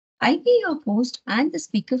I'll be your host and the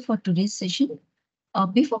speaker for today's session.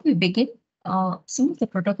 Before we begin, some of the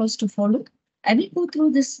protocols to follow. I will go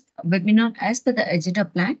through this webinar as per the agenda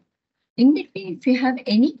plan. In between, if you have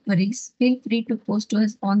any queries, feel free to post to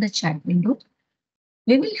us on the chat window.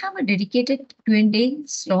 We will have a dedicated Q&A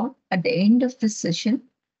slot at the end of this session.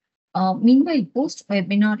 Meanwhile, post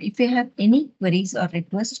webinar, if you have any queries or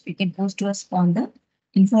requests, you can post to us on the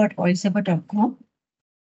info@oilsaber.com.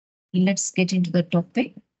 Let's get into the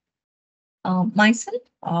topic. Myself,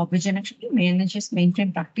 Vijayan actually manages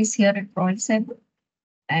mainframe practice here at Royal Cyber.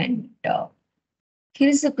 And here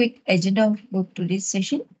is a quick agenda of today's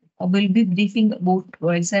session. We'll be briefing about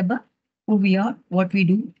Royal Cyber, who we are, what we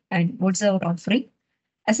do, and what's our offering.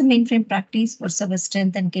 As a mainframe practice, what's our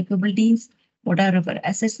strength and capabilities, what are our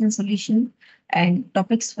assets and solutions, and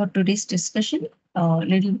topics for today's discussion,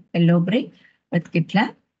 little elaborate with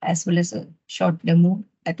GitLab, as well as a short demo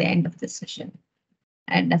at the end of the session.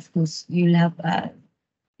 And of course, you'll have a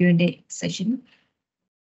Q&A session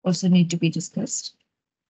also need to be discussed.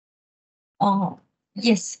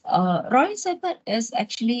 Yes, Royal Cyber is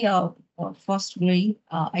actually a fast-growing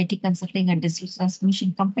IT consulting and digital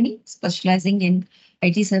transformation company specializing in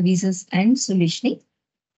IT services and solutioning.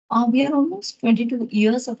 We are almost 22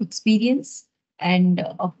 years of experience and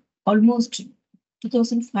almost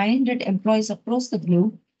 2,500 employees across the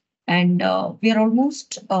globe. And we are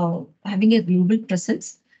almost having a global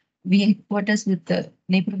presence. We headquarters with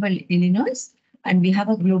Naperville, Illinois, and we have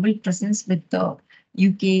a global presence with the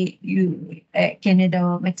UK,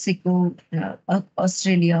 Canada, Mexico,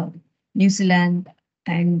 Australia, New Zealand,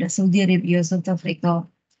 and Saudi Arabia, South Africa.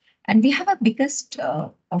 And we have a biggest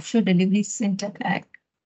offshore delivery center at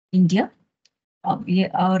India. We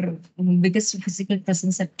are biggest physical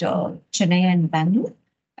presence at Chennai and Bangalore.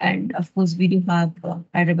 And of course, we do have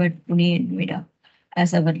Hyderabad, Pune, and Noida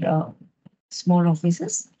as our small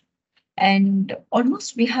offices. And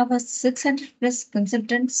almost we have a 600 plus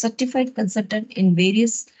consultant, certified consultant in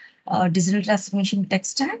various digital transformation tech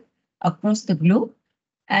stack across the globe.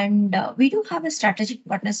 And we do have a strategic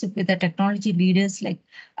partnership with the technology leaders like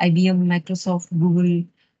IBM, Microsoft, Google,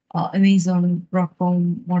 Amazon,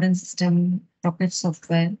 Broadcom, Modern System, Rocket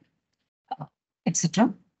Software,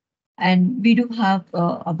 etc. And we do have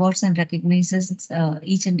awards and recognitions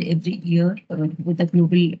each and every year with the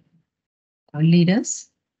global leaders.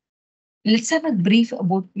 Let's have a brief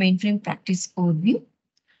about mainframe practice overview.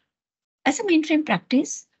 As a mainframe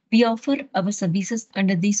practice, we offer our services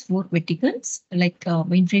under these four verticals, like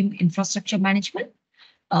mainframe infrastructure management.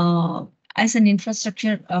 As an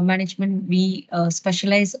infrastructure management, we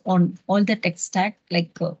specialize on all the tech stack,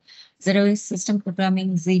 like zero system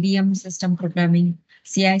programming, ZDM system programming,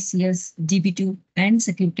 CICS, DB2, and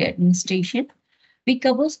security administration. We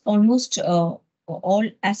cover almost all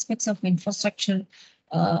aspects of infrastructure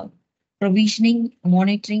provisioning,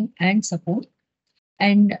 monitoring, and support.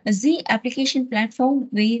 And the application platform,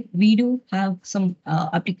 where we do have some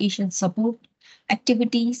application support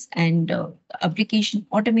activities and application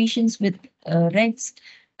automations with REX,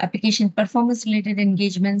 application performance related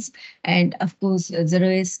engagements, and of course,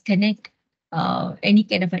 Zero's Connect, any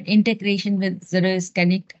kind of an integration with Zero's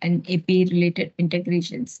Connect and API related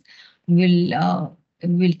integrations will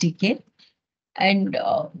take care. And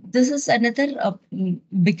this is another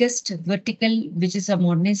biggest vertical, which is a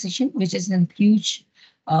modernization, which is a huge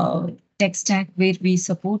tech stack where we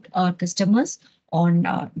support our customers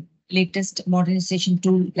on latest modernization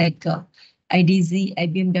tool like IDZ,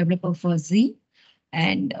 IBM Developer for Z.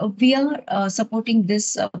 And we are supporting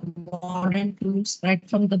this modern tools right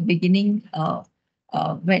from the beginning.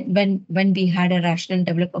 When we had a rational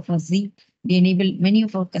developer for Z, we enable many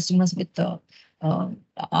of our customers with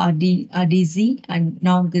RDZ, and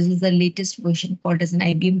now this is the latest version called as an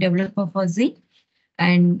IBM Developer for Z.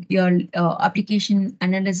 And your application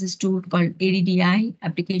analysis tool called ADDI,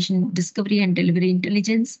 Application Discovery and Delivery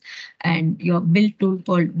Intelligence, and your build tool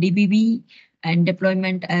called DBB, and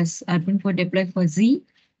deployment as Urban for Deploy for Z,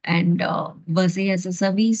 and Verse as a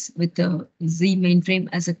service with the Z mainframe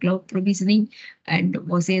as a cloud provisioning, and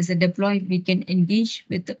Verse as a deploy we can engage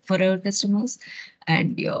with for our customers,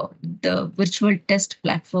 and the virtual test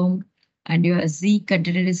platform, and your Z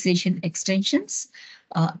containerization extensions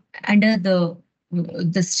under the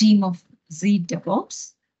stream of Z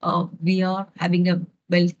DevOps. We are having a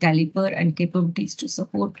well caliber and capabilities to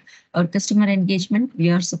support our customer engagement. We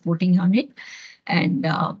are supporting on it. And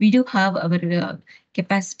we do have our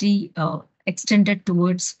capacity extended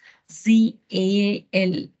towards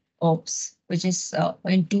ZAAL Ops, which is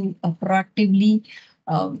into proactively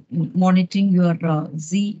monitoring your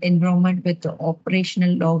Z environment with the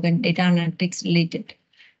operational log and data analytics related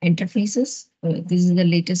interfaces. this is the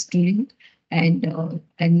latest tooling, and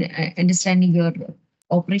understanding your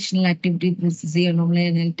operational activity with Z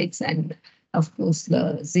anomaly analytics, and of course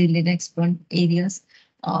the Z Linux one areas.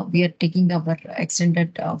 We are taking our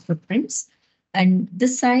extended footprints. And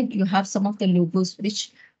this side, you have some of the logos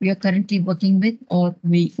which we are currently working with or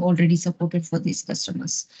we already supported for these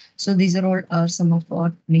customers. So these are all some of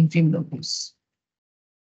our mainframe logos.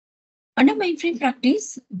 Under mainframe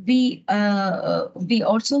practice, we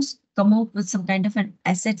also come up with some kind of an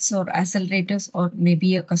assets or accelerators or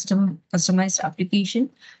maybe a customized application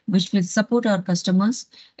which will support our customers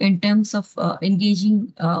in terms of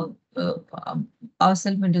engaging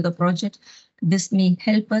ourselves into the project. This may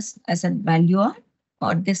help us as a value add,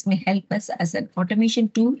 or this may help us as an automation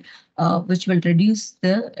tool, which will reduce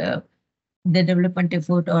the development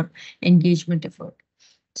effort or engagement effort.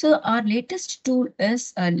 So our latest tool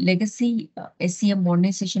is a legacy SCM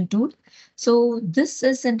modernization tool. So this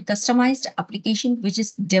is a customized application which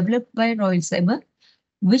is developed by Royal Cyber,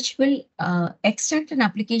 which will extract an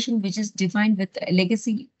application which is defined with a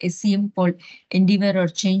legacy SCM called Endeavor or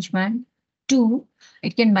Changeman. Two,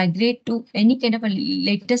 it can migrate to any kind of a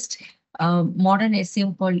latest modern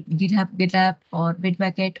SCM called GitLab or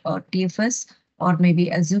Bitbucket or TFS or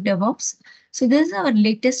maybe Azure DevOps. So this is our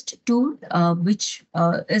latest tool, which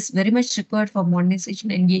is very much required for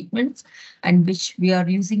modernization engagements, and which we are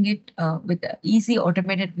using it with an easy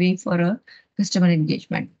automated way for a customer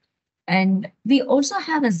engagement. And we also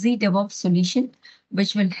have a Z DevOps solution,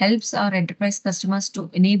 which will help our enterprise customers to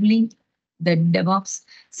enabling the DevOps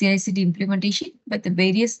CI/CD implementation with the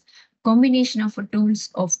various combination of tools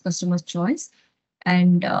of customer's choice.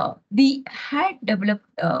 And we had developed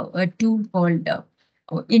a tool called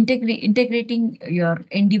integrating your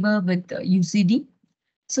Endeavor with UCD.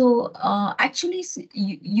 So actually,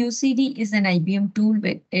 UCD is an IBM tool,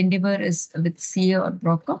 with Endeavor is with CA or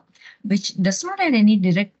Broker, which does not have any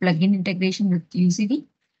direct plugin integration with UCD,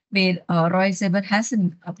 where Royal Cyber has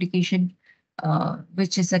an application,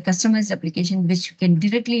 which is a customized application, which can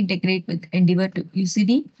directly integrate with Endeavor to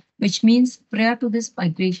UCD, which means prior to this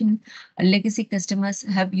migration, legacy customers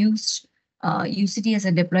have used UCD as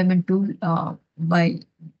a deployment tool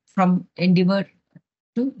from Endeavor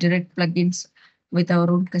to direct plugins with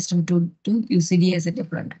our own custom tool to UCD as a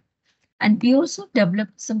deployment. And we also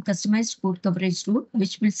developed some customized code coverage tool,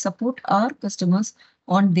 which will support our customers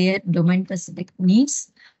on their domain-specific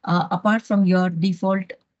needs, apart from your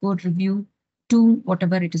default code review tool,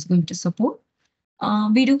 whatever it is going to support.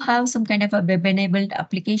 We do have some kind of a web-enabled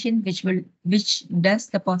application which does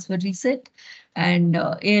the password reset. And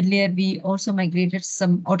earlier we also migrated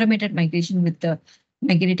some automated migration with the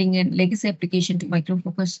migrating a legacy application to Micro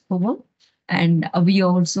Focus Over. And we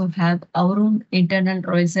also have our own internal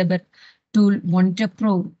Royal Cyber tool, Monitor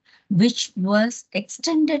Pro, which was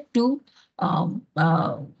extended to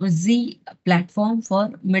Z platform for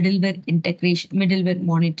middleware integration, middleware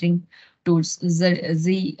monitoring tools.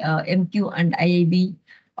 Z MQ and IAB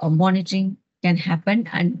monitoring can happen,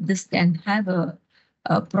 and this can have a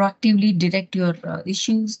proactively detect your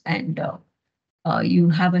issues, and you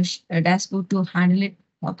have a dashboard to handle it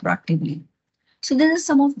proactively. So there are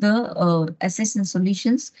some of the assets and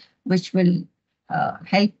solutions which will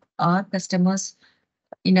help our customers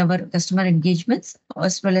in our customer engagements,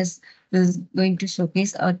 as well as this is going to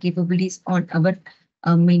showcase our capabilities on our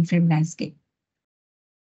mainframe landscape.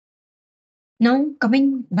 Now,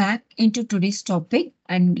 coming back into today's topic,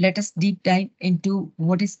 and let us deep dive into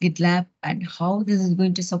what is GitLab and how this is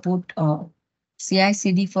going to support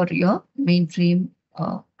CI/CD for your mainframe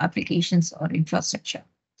applications or infrastructure.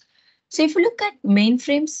 So if you look at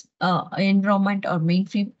mainframes environment or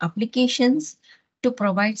mainframe applications to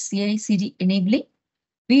provide CI/CD enabling,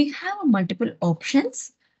 we have multiple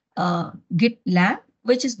options. GitLab,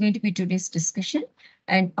 which is going to be today's discussion.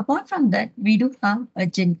 And apart from that, we do have a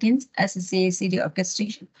Jenkins as a CI/CD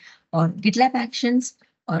orchestration, or GitLab Actions,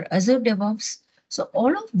 or Azure DevOps. So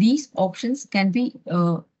all of these options can be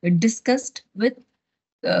discussed with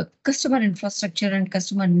customer infrastructure and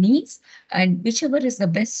customer needs, and whichever is the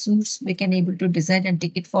best suits we can able to design and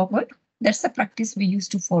take it forward. That's the practice we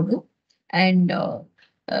used to follow. And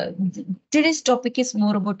today's topic is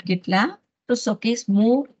more about GitLab to showcase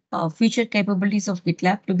more future capabilities of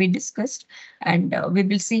GitLab to be discussed, and we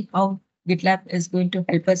will see how GitLab is going to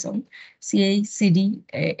help us on CI/CD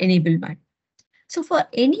enablement. So for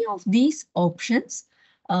any of these options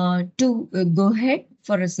to go ahead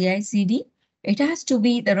for a CI/CD, it has to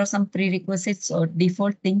be, there are some prerequisites or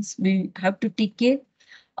default things we have to take care.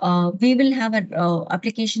 We will have an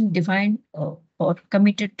application defined or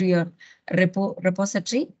committed to your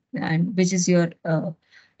repository, and which is your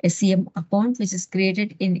SCM account, which is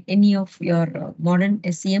created in any of your modern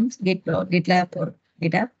SCMs, GitLab or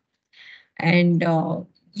GitHub. And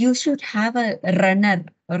you should have a runner.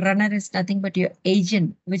 A runner is nothing but your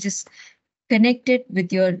agent, which is connected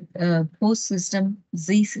with your host system,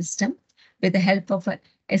 Z system, with the help of a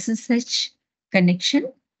SSH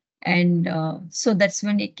connection. And so that's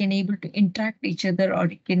when it can able to interact each other, or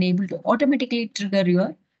it can able to automatically trigger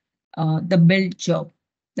your the build job.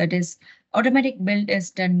 That is, automatic build is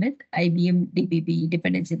done with IBM DBB,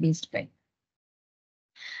 dependency based build.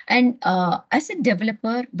 And as a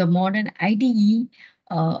developer, the modern IDE,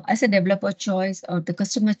 as a developer choice or the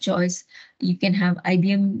customer choice, you can have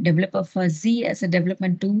IBM Developer for Z as a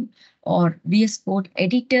development tool, or VS Code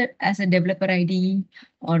Editor as a developer IDE,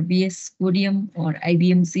 or VS Codium or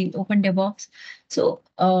IBM Z Open DevOps. So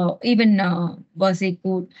even Vase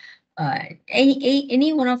Code,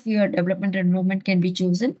 any one of your development environment can be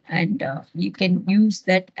chosen, and you can use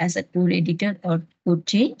that as a code editor or code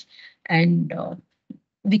change, and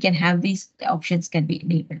we can have these options can be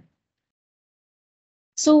enabled.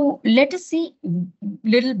 So let us see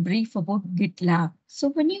little brief about GitLab. So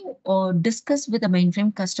when you discuss with the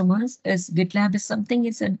mainframe customers, is GitLab is something,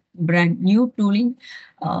 it's a brand new tooling.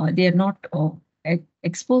 They are not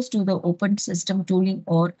exposed to the open system tooling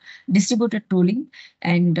or distributed tooling.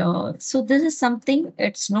 And so this is something,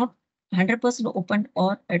 it's not 100% open,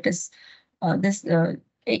 or it is this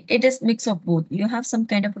it is mix of both. You have some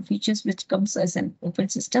kind of features which comes as an open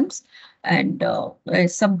systems, and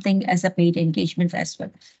something as a paid engagement as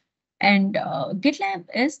well. And GitLab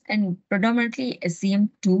is an predominantly SCM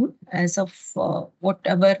tool, as of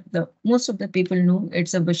whatever the most of the people know.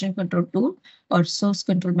 It's a version control tool or source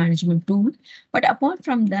control management tool. But apart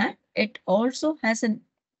from that, it also has an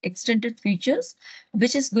extended features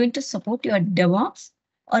which is going to support your DevOps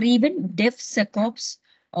or even DevSecOps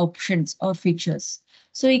options or features.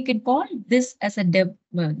 So you can call this as a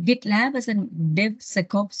GitLab as a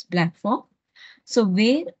DevSecOps platform. So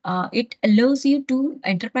where it allows you to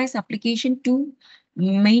enterprise application to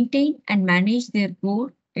maintain and manage their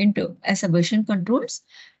code into as a version controls.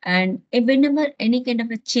 And if whenever any kind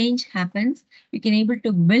of a change happens, you can able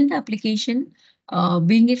to build the application,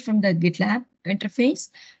 being it from the GitLab interface,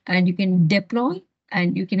 and you can deploy,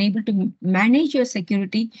 and you can able to manage your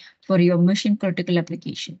security for your mission critical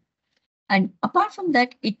application. And apart from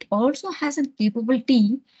that, it also has a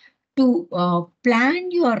capability to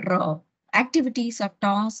plan your activities or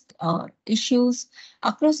tasks or issues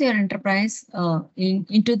across your enterprise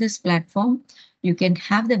into this platform. You can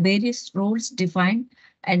have the various roles defined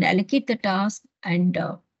and allocate the task, and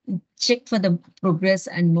check for the progress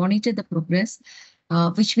and monitor the progress,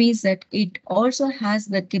 which means that it also has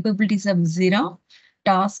the capabilities of Zero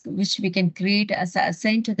task, which we can create as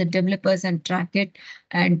assigned to the developers and track it,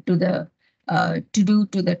 and to the to do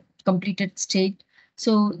to the completed state.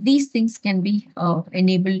 So these things can be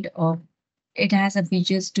enabled, or it has a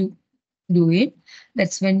features to do it.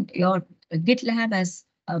 That's when your GitLab has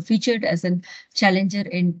featured as a challenger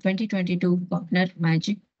in 2022 Gartner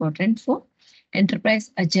Magic Quadrant for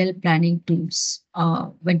enterprise agile planning tools.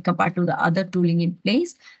 When compared to the other tooling in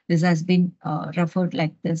place, this has been referred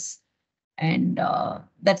like this, and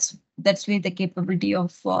that's where the capability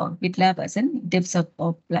of GitLab as a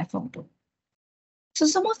DevSecOps platform tool. So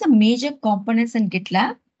some of the major components in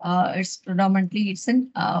GitLab, it's predominantly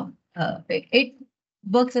it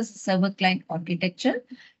works as a server client architecture.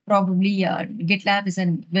 Probably GitLab is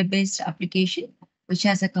a web-based application which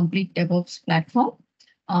has a complete DevOps platform,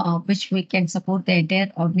 which we can support the entire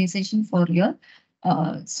organization for your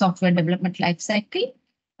software development lifecycle.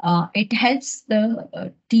 It helps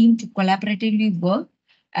the team to collaboratively work,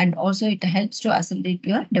 and also it helps to accelerate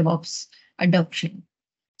your DevOps adoption.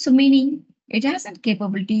 So meaning it has a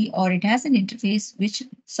capability, or it has an interface which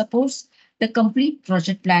supports the complete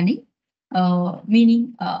project planning,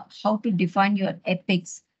 meaning how to define your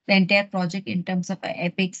epics, the entire project in terms of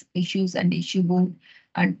epics, issues and issue board,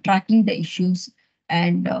 and tracking the issues,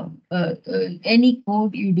 and any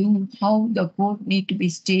code you do, how the code need to be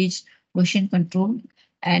staged, version control,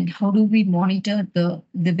 and how do we monitor the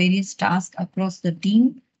various tasks across the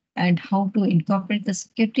team, and how to incorporate the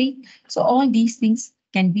security. So all these things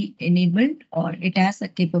can be enabled, or it has the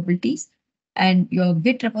capabilities. And your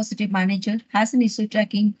Git repository manager has an issue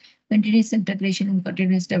tracking, continuous integration, and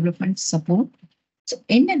continuous development support. So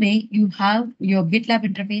in a way, you have your GitLab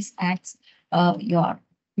interface acts your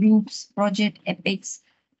groups, project, epics,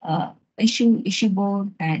 issue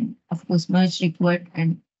board, and of course merge required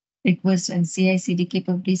and request and CI/CD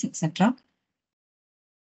capabilities, etc.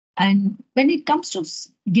 And when it comes to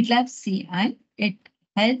GitLab CI, it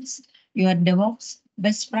helps your DevOps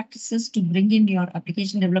best practices to bring in your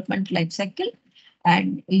application development lifecycle.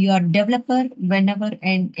 And your developer, whenever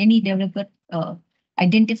and any developer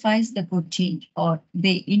identifies the code change or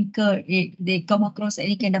they come across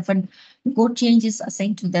any kind of a code change is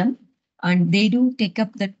assigned to them, and they do take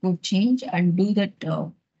up that code change and do that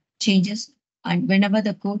changes. And whenever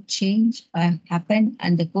the code change happen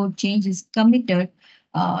and the code change is committed,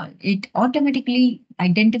 it automatically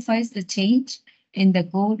identifies the change in the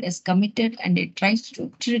code is committed, and it tries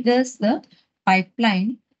to triggers the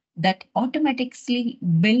pipeline that automatically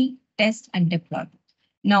build, test, and deploy.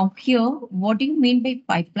 Now here, what do you mean by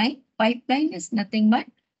pipeline? Pipeline is nothing but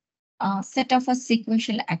a set of a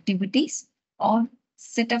sequential activities or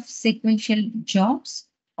set of sequential jobs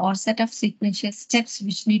or set of sequential steps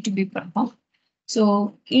which need to be performed.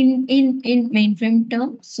 So in mainframe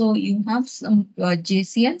terms, so you have some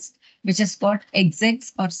JCLs which is called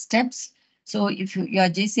execs or steps. So if your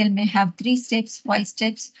JCL may have 3 steps, 5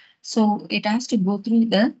 steps, so it has to go through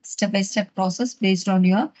the step-by-step process based on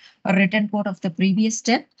your written code of the previous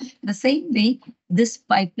step. The same way, this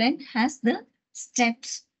pipeline has the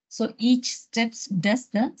steps. So each steps does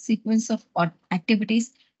the sequence of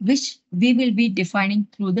activities which we will be defining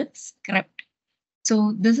through the script.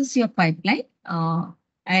 So this is your pipeline,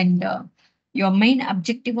 and your main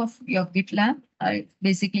objective of your GitLab,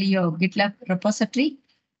 basically your GitLab repository,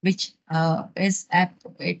 which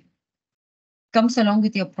it comes along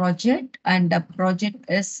with your project, and the project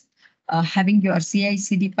is having your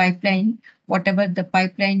CI/CD pipeline, whatever the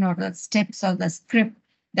pipeline or the steps or the script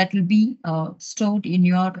that will be stored in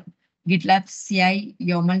your GitLab CI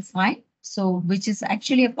YAML file. So which is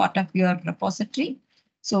actually a part of your repository.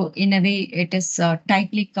 So in a way, it is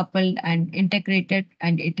tightly coupled and integrated,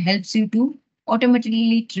 and it helps you to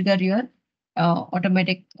automatically trigger your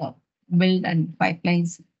automatic build and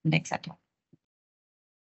pipelines and etc.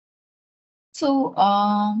 So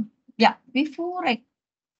yeah, before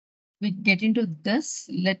we get into this,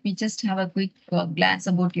 let me just have a quick glance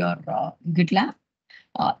about your GitLab.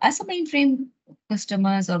 As a mainframe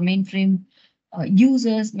customers or mainframe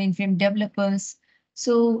users, mainframe developers,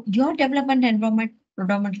 so your development environment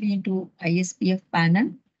predominantly into ISPF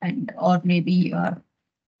panel, and or maybe your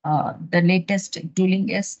the latest tooling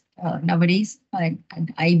is nowadays and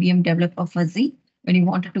IBM developer Fuzzy. When you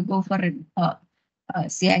wanted to go for a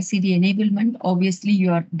CI/CD enablement, obviously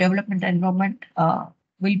your development environment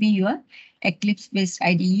will be your Eclipse-based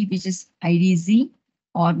IDE, which is IDZ,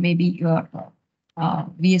 or maybe your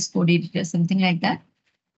VS Code editor, something like that.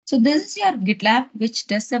 So this is your GitLab, which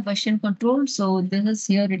does the version control. So this is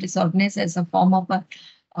here, it is organized as a form of a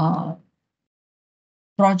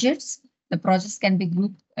projects. The projects can be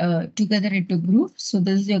grouped together into groups. So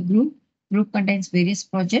this is your group. Group contains various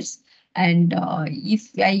projects. And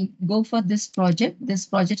if I go for this project has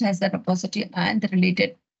the repository and the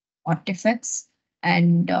related artifacts.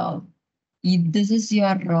 And this is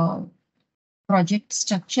your project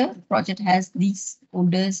structure. Project has these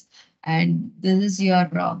folders, and this is your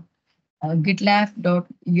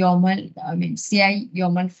GitLab.yaml, CI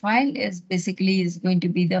YAML file is basically is going to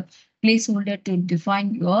be the placeholder to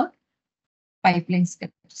define your pipeline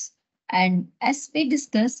scripts. And as we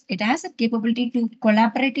discussed, it has a capability to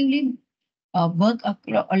collaboratively work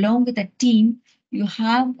along with a team. You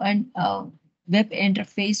have an web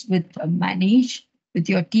interface with manage with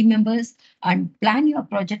your team members and plan your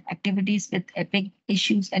project activities with epic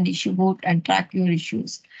issues and issue board and track your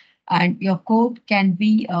issues. And your code can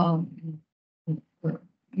be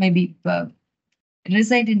maybe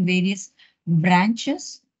reside in various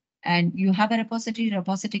branches, and you have a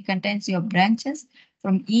repository contains your branches.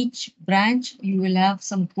 From each branch you will have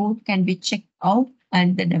some code can be checked out,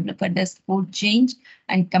 and the developer does code change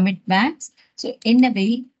and commit backs. So in a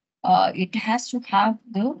way, it has to have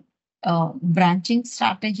the branching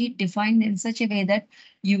strategy defined in such a way that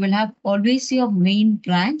you will have always your main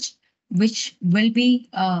branch, which will be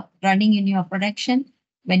running in your production.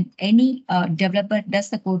 When any developer does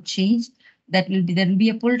the code change, there will be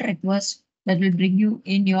a pull request that will bring you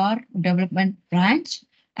in your development branch,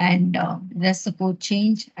 and that's the code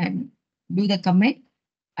change and do the commit.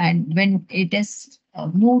 And when it is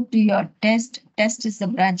moved to your test is the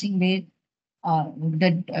branching where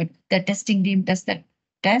the testing team does the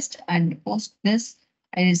test, and post this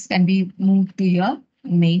is can be moved to your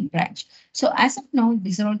main branch. So as of now,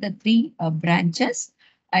 these are all the 3 branches,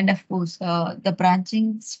 and of course the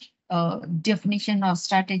branching definition or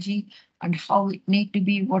strategy and how it need to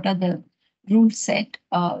be, what are the rule set,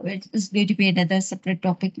 which is going to be another separate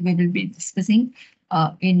topic we will be discussing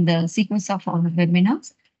in the sequence of our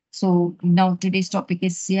webinars. So now today's topic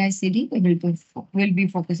is CI/CD. We'll be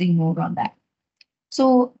focusing more on that.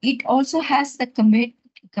 So it also has the commit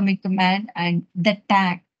commit command, and the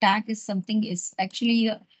tag is something is actually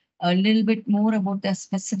a little bit more about the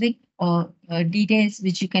specific details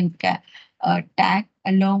which you can tag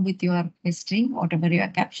along with your history, whatever you are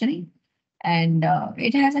capturing. And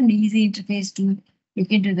it has an easy interface to look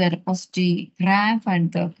into the repository graph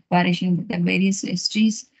and the comparison with the various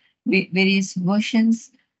histories, various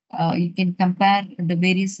versions. You can compare the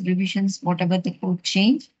various revisions, whatever the code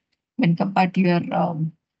change when compared to your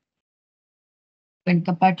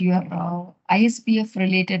ISPF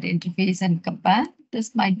related interface and compare.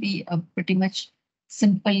 This might be a pretty much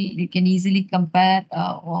simple. You can easily compare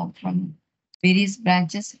or from various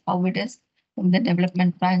branches how it is from the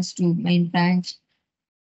development branch to main branch.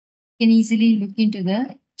 You can easily look into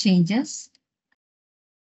the changes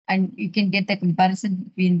and you can get the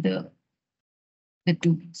comparison between the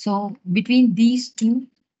two. So between these two,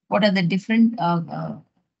 what are the different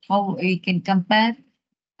how you can compare,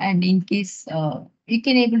 and in case you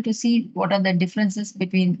can able to see what are the differences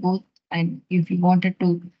between both, and if you wanted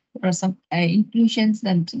to or some inclusions,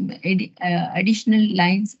 then some additional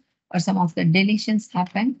lines or some of the deletions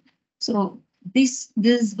happen. So this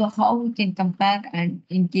is how we can compare, and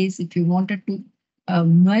in case if you wanted to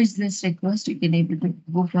merge this request, you can able to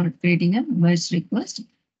go for creating a merge request.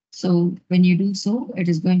 So when you do so, it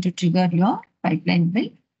is going to trigger your pipeline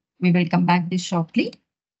build. We will come back this shortly.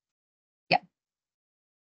 Yeah.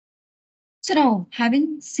 So now,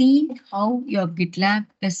 having seen how your GitLab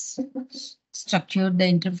is structured, the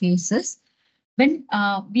interfaces, when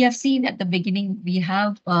we have seen at the beginning, we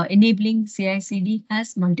have enabling CI/CD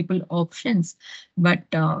has multiple options, but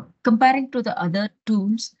comparing to the other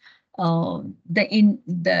tools,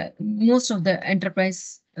 the most of the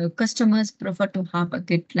enterprise customers prefer to have a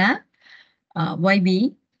GitLab. Why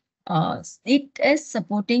being, it is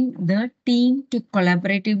supporting the team to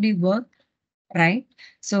collaboratively work, right?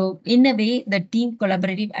 So in a way, the team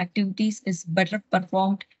collaborative activities is better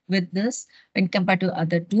performed with this when compared to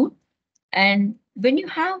other tools. And when you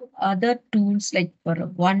have other tools like for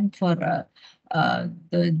one for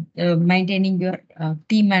the maintaining your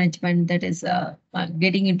team management, that is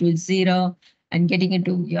getting into Zero and getting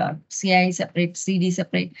into your CI separate, CD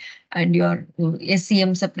separate, and your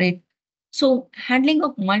SCM separate. So handling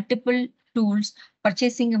of multiple tools,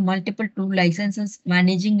 purchasing a multiple tool licenses,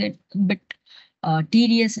 managing it a bit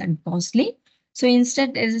tedious and costly. So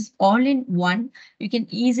instead, it is all in one. You can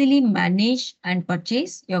easily manage and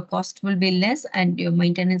purchase. Your cost will be less and your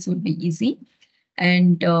maintenance will be easy.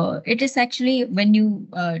 And it is actually when you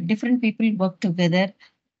different people work together,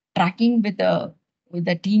 tracking with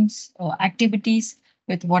the team's activities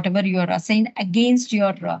with whatever you are assigned against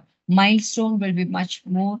your milestone will be much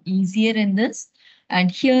more easier in this. And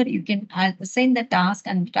here you can assign the task,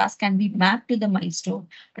 and the task can be mapped to the milestone,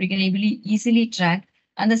 or you can easily track.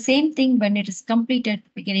 And the same thing when it is completed,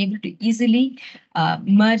 we can able to easily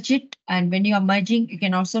merge it. And when you are merging, you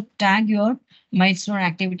can also tag your milestone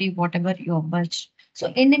activity, whatever you have merged. So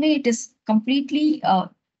in a way, it is completely uh,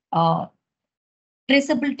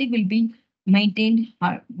 traceability will be maintained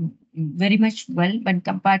very much well when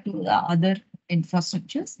compared to the other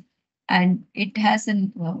infrastructures. And it has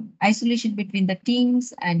an isolation between the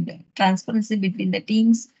teams and transparency between the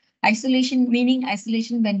teams. Isolation meaning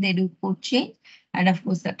isolation when they do code change. And of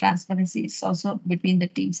course, the transparency is also between the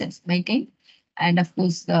teams that's maintained. And of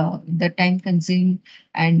course, the time consumed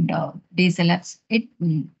and days elapsed, it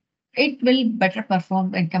will better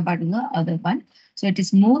perform when compared to the other one. So it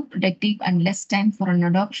is more productive and less time for an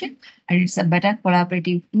adoption, and it's a better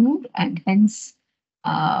collaborative tool. And hence,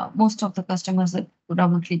 most of the customers are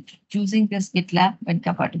predominantly choosing this GitLab when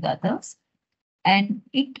compared to the others. And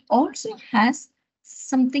it also has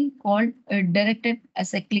something called a directed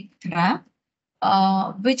acyclic graph,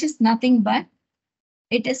 which is nothing but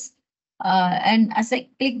it is an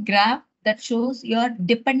acyclic graph that shows your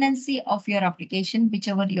dependency of your application,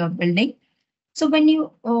 whichever you are building. So when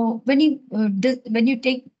you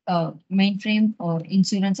take mainframe or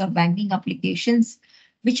insurance or banking applications,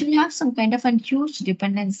 which will have some kind of a huge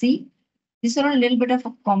dependency, these are a little bit of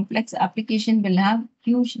a complex application will have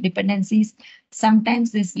huge dependencies.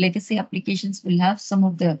 Sometimes these legacy applications will have some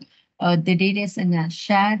of the data in a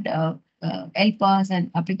shared LPAS,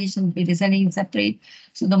 and application will be residing separate.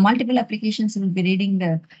 So the multiple applications will be reading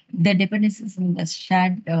the dependencies in the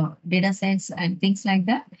shared data sets and things like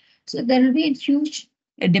that. So there will be huge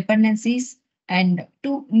dependencies, and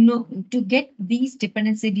to get these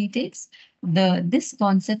dependency details, this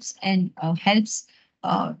concepts and helps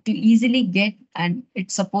to easily get, and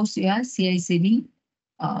it supports your CI/CD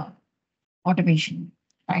automation,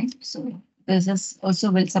 right? So this is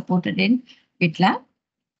also well supported in GitLab.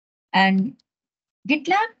 And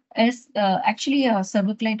GitLab is actually a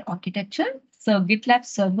server client architecture. So GitLab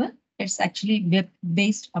server, it's actually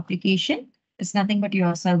web-based application. It's nothing but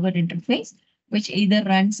your server interface, which either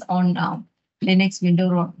runs on Linux,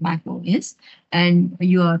 Windows, or Mac OS, and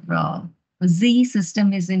your Z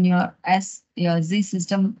system is in your Z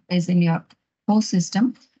system is in your host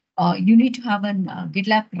system. You need to have an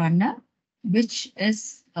GitLab runner, which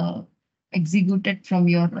is executed from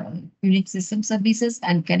your Unix system services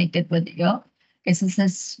and connected with your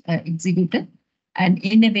SSS executed. And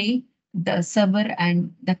in a way, the server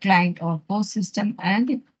and the client or host system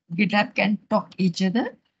and GitLab can talk each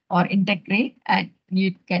other or integrate, and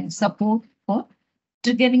you can support for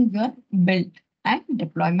triggering your build and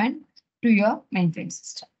deployment to your mainframe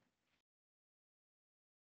system.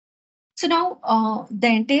 So now the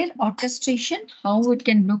entire orchestration, how it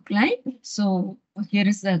can look like. So here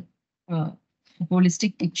is the uh,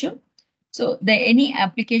 holistic picture. So the any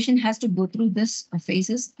application has to go through this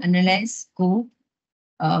phases: analyze, code,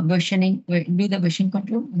 versioning, do the version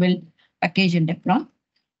control, build, package, and deploy.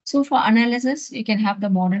 So for analysis, you can have the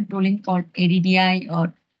modern tooling called ADDI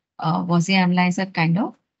or WASI analyzer kind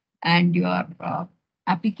of, and your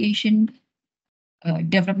application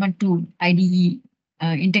development tool, IDE,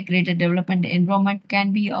 integrated development environment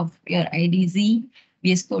can be of your IDZ,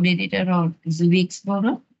 VS Code Editor, or Zubi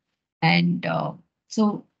Explorer. And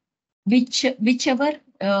so whichever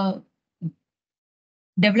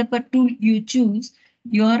developer tool you choose,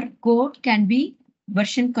 your code can be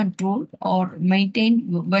version controlled or maintained,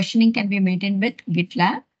 versioning can be maintained with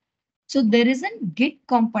GitLab. So there is a Git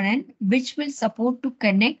component which will support to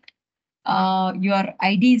connect your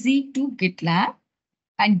IDZ to GitLab.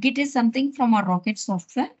 And Git is something from our Rocket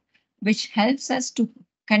software, which helps us to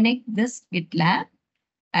connect this GitLab.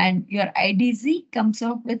 And your IDZ comes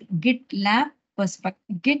out with GitLab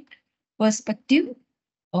Git perspective,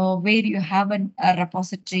 where you have a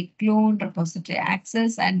repository clone, repository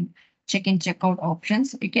access, and check-in, check-out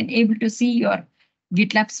options. You can able to see your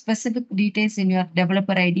GitLab specific details in your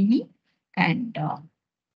developer IDE, and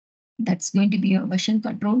that's going to be your version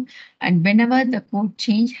control. And whenever the code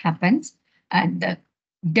change happens and the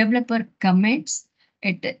developer commits,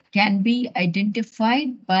 it can be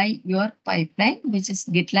identified by your pipeline, which is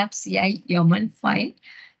GitLab CI YAML file,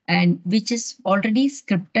 and which is already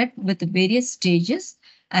scripted with various stages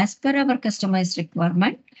as per our customized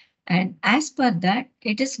requirement. And as per that,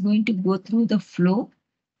 it is going to go through the flow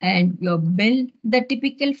and your build. The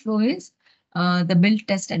typical flow is the build,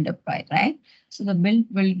 test, and deploy, right? So the build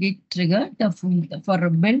will get triggered. For a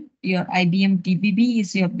build, your IBM DBB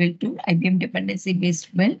is your build tool, IBM dependency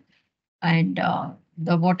based build, and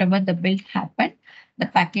the whatever the build happened, the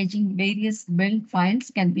packaging various build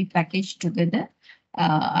files can be packaged together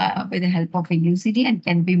with the help of a UCD and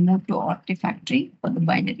can be moved to Artifactory for the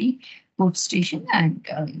binary code station, and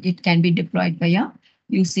it can be deployed via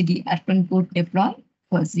UCD Arpan code deploy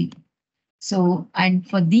for Z. So, and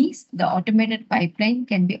for these, the automated pipeline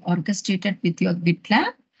can be orchestrated with your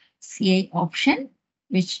GitLab CI option,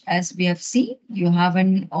 which as we have seen, you have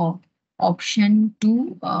an option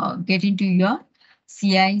to get into your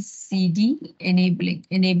CI/CD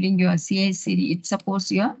enabling your CI/CD. It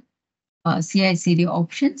supports your CI/CD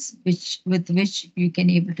options, with which you can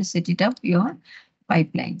able to set it up your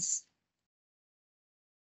pipelines.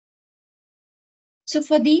 So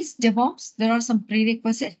for these DevOps, there are some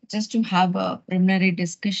prerequisites. Just to have a preliminary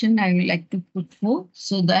discussion, I would like to put forth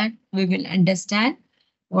so that we will understand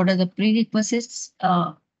what are the prerequisites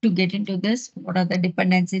to get into this, what are the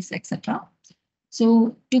dependencies, etc.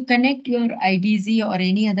 So to connect your IDZ or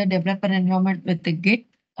any other developer environment with the Git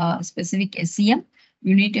specific SCM,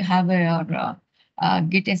 you need to have a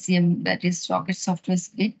Git SCM, that is Rocket Software's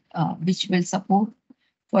Git, which will support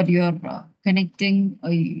for your connecting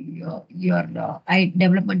your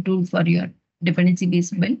development tool for your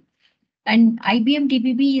dependency-based build. And IBM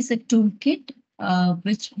DBB is a toolkit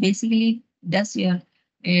which basically does your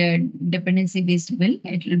dependency-based build.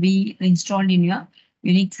 It will be installed in your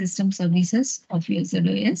Unix system services of your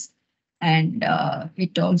ZOS. And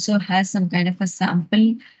it also has some kind of a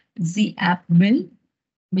sample Z app build,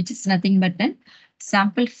 which is nothing but a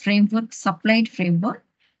sample framework, supplied framework,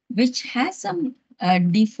 which has some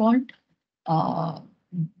default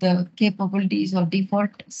the capabilities or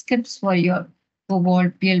default scripts for your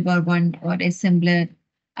Cobalt, PL-BAR1 or assembler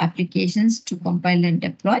applications to compile and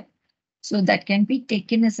deploy. So that can be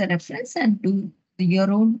taken as a reference and do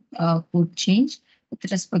your own code change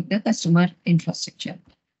with respect to the customer infrastructure.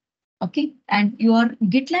 Okay, and your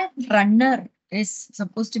GitLab runner is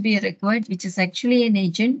supposed to be required, which is actually an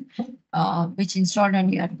agent which installed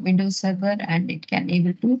on your Windows server, and it can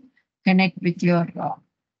able to connect with your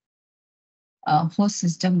host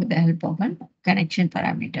system with the help of an connection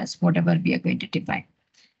parameters, whatever we are going to define.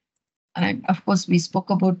 And of course, we spoke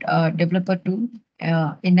about developer tool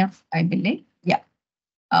enough, I believe. Yeah.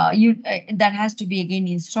 That has to be again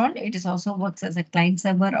installed. It is also works as a client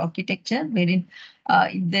server architecture, wherein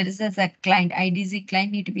there is as a client IDZ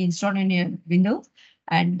client need to be installed in your Windows,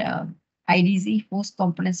 and IDZ host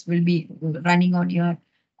components will be running on your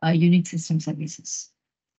Unix system services.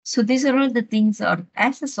 So these are all the things, or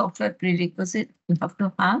as a software prerequisite, you have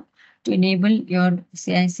to have to enable your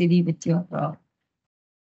CI/CD with your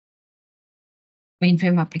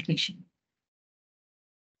mainframe application.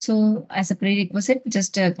 So as a prerequisite,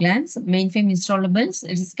 just a glance, mainframe installables,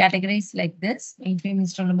 it is categorized like this. Mainframe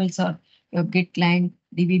installables are your Git client,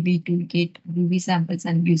 DBB toolkit, Ruby samples,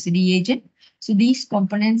 and UCD agent. So these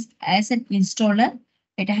components, as an installer,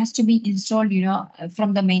 it has to be installed,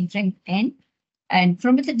 from the mainframe end. And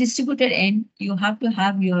from the distributed end, you have to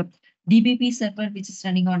have your DBP server, which is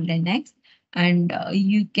running on Linux. And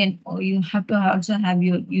you have to also have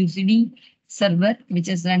your UCD server, which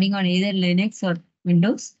is running on either Linux or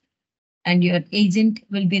Windows, and your agent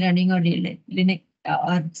will be running on Linux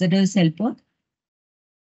or Windows helper.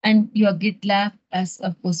 And your GitLab, as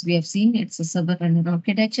of course we have seen, it's a server runner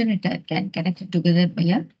architecture. It can connect it together by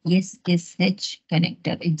a SSH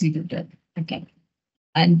connector executor. Okay.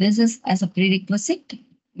 And this is as a prerequisite.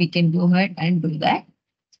 We can go ahead and do that.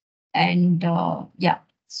 And yeah,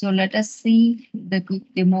 so let us see the quick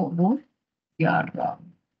demo of your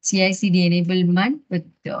CI/CD enablement with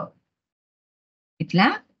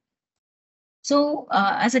GitLab. So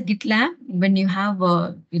as a GitLab, when you have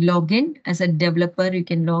a login as a developer, you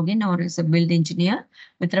can log in, or as a build engineer.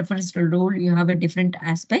 With reference to role, you have a different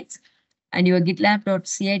aspects. And your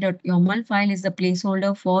gitlab.ci.yaml file is the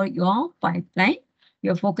placeholder for your pipeline.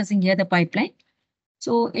 You're focusing here the pipeline.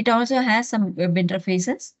 So it also has some web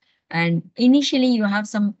interfaces. And initially, you have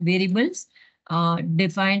some variables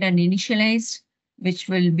defined and initialized, which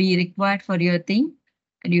will be required for your thing.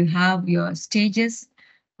 And you have your stages.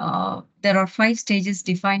 There are 5 stages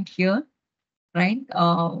defined here, right?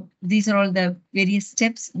 These are all the various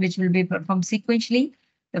steps which will be performed sequentially.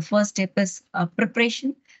 The first step is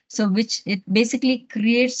preparation. So which it basically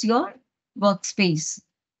creates your workspace,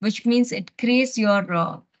 which means it creates your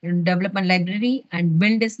development library, and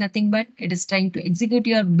build is nothing but it is trying to execute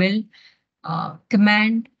your build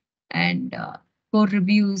command, and code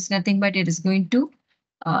review is nothing but it is going to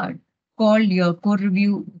uh, call your code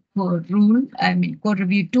review code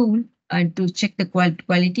review tool, and to check the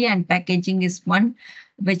quality. And packaging is one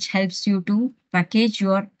which helps you to package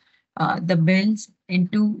your the builds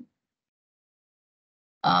into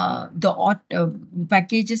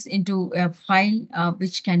packages into a file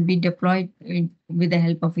which can be deployed with the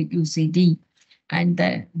help of a UCD. And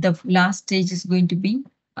the last stage is going to be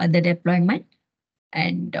the deployment.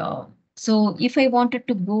 And so if I wanted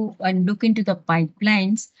to go and look into the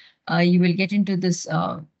pipelines, you will get into this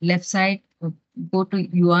left side, go to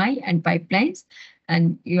UI and pipelines,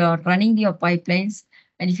 and you are running your pipelines.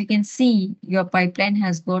 And if you can see, your pipeline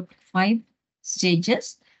has got 5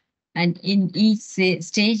 stages. And in each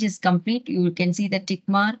stage is complete, you can see the tick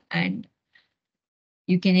mark, and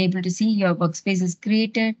you can able to see your workspace is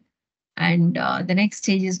created. And the next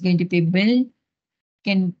stage is going to be build. You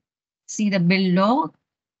can see the build log.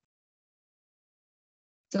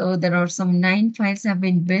 So there are some 9 files have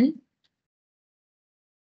been built.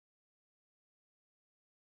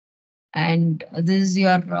 And this is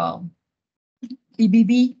your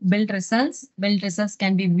EBB build results. Build results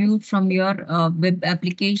can be viewed from your web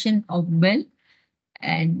application of build.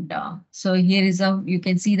 And so here is how you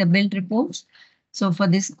can see the build reports. So for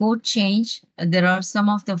this code change, there are some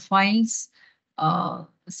of the files,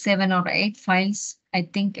 7 or 8 files, I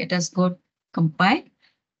think it has got compiled.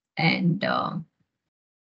 And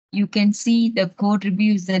you can see the code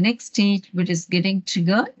reviews, the next stage, which is getting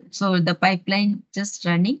triggered. So the pipeline just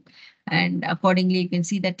running. And accordingly, you can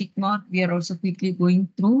see the tick mark. We are also quickly going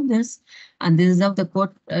through this. And this is how the code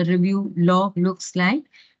review log looks like.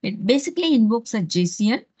 It basically invokes a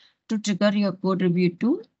JCL to trigger your code review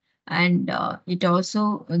tool. And it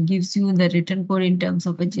also gives you the written code in terms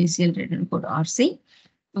of a JCL written code RC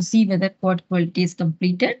to see whether code quality is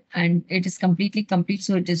completed. And it is completely complete.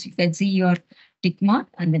 So it is, you can see your tick mark,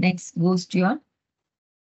 and the next goes to your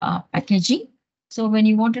packaging. So when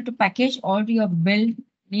you wanted to package, all your build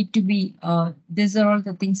need to be, these are all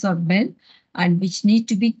the things are built and which need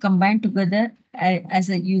to be combined together as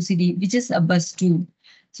a UCD, which is a bus tool.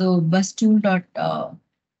 So bus tool dot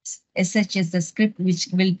sh is the script which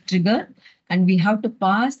will trigger, and we have to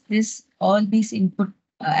pass this all these input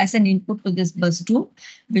as an input to this bus tool,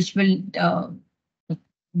 which will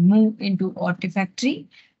move into Artifactory,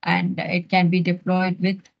 and it can be deployed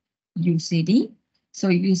with UCD. So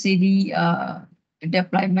UCD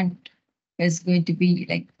deployment is going to be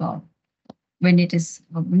like when it is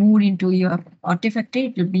moved into your Artifactory,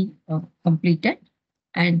 it will be completed.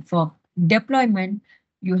 And for deployment,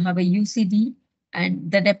 you have a UCD,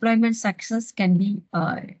 and the deployment success can be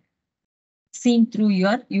seen through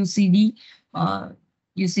your UCD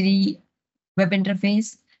web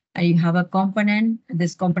interface. And you have a component.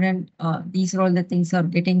 This component, these are all the things are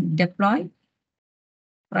getting deployed,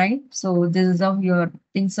 right? So this is how your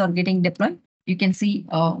things are getting deployed. You can see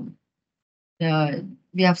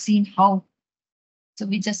we have seen how. So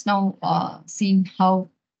we just now seen how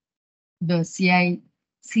the CI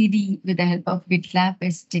CD with the help of GitLab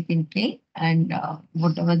is taken care, and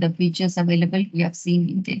whatever the features available we have seen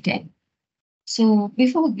in detail. So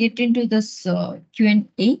before we get into this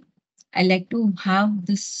Q&A, I like to have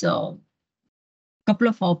this couple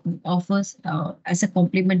of offers as a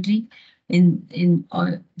complimentary in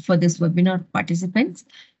for this webinar participants.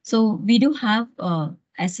 So we do have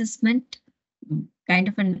assessment, kind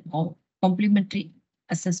of an complimentary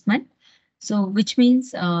assessment. So which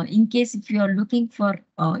means in case if you are looking for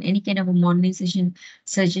any kind of a modernization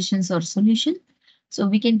suggestions or solution, so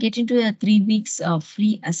we can get into a 3 weeks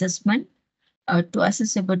free assessment to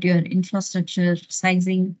assess about your infrastructure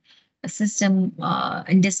sizing, system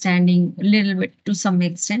understanding a little bit to some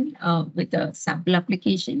extent with a sample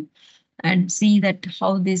application, and see that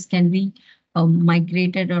how this can be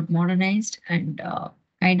migrated or modernized, and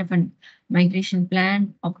kind of a migration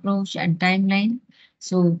plan, approach, and timeline.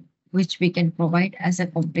 So which we can provide as a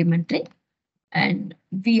complimentary. And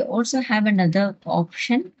we also have another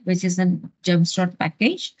option, which is a Jumpstart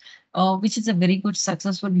package, which is a very good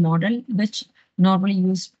successful model, which normally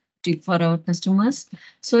used for our customers.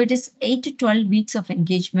 So it is 8 to 12 weeks of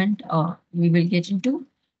engagement we will get into,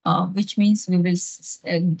 which means we will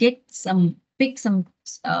pick some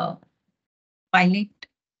pilot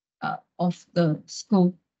of the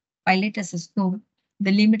scope, pilot as a scope,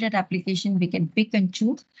 the limited application we can pick and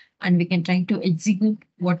choose, and we can try to execute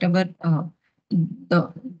whatever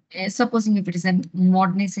the supposing if it is a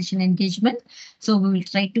modernization engagement. So we will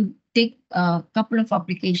try to take a couple of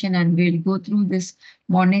application and we'll go through this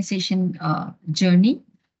modernization journey,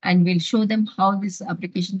 and we'll show them how this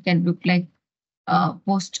application can look like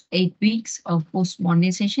post 8 weeks of post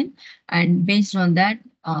modernization, and based on that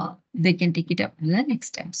they can take it up to the next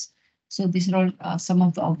steps. So these are all some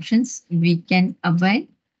of the options we can avail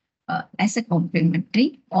as a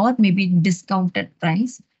complimentary or maybe discounted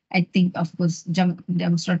price. I think, of course,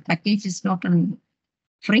 Jumpstart package is not on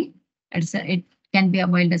free. It can be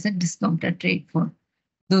availed as a discounted rate for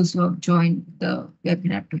those who have joined the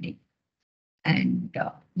webinar today. And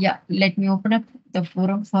yeah, let me open up the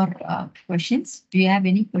forum for questions. Do you have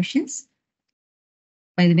any questions?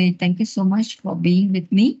 By the way, thank you so much for being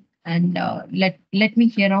with me. And let me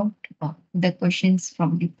hear out the questions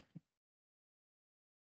from you.